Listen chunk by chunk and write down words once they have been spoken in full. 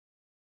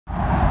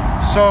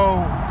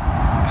So,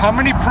 how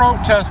many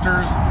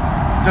protesters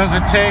does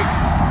it take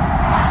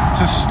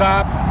to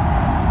stop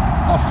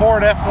a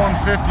Ford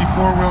F-150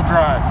 four-wheel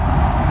drive?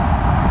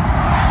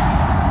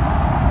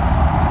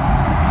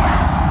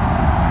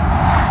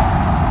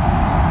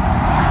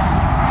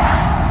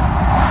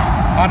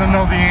 I don't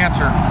know the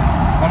answer.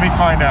 Let me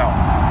find out.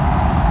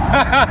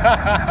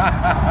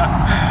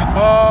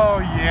 Oh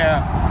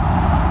yeah.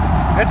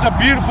 It's a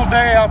beautiful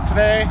day out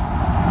today.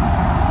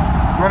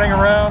 Running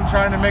around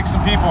trying to make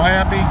some people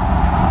happy.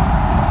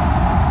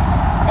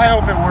 I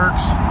hope it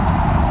works.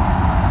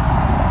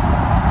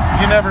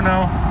 You never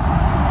know.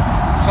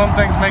 Some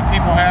things make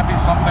people happy,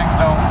 some things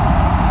don't.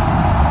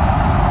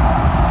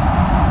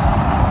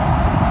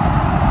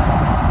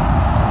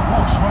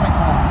 Oh, swimming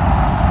pool.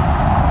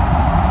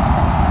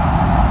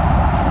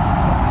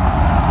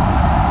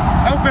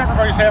 I hope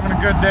everybody's having a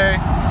good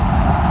day.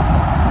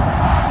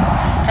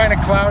 Kind of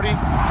cloudy,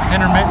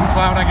 intermittent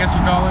cloud, I guess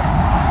you call it.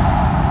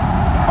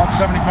 About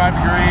 75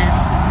 degrees.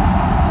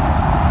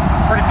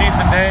 Pretty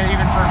decent day,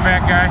 even for a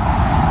fat guy.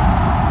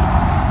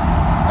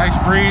 Nice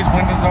breeze,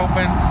 windows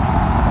open.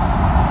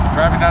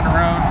 Driving down the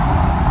road.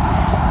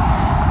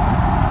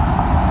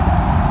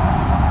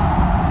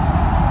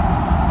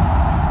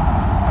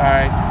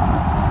 Alright.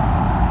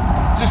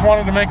 Just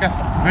wanted to make a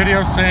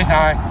video, say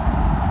hi.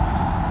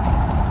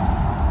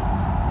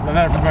 Let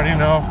everybody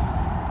know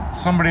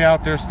somebody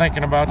out there is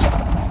thinking about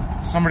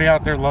you. Somebody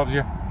out there loves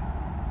you.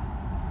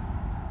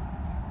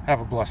 Have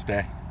a blessed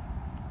day.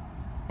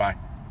 Bye.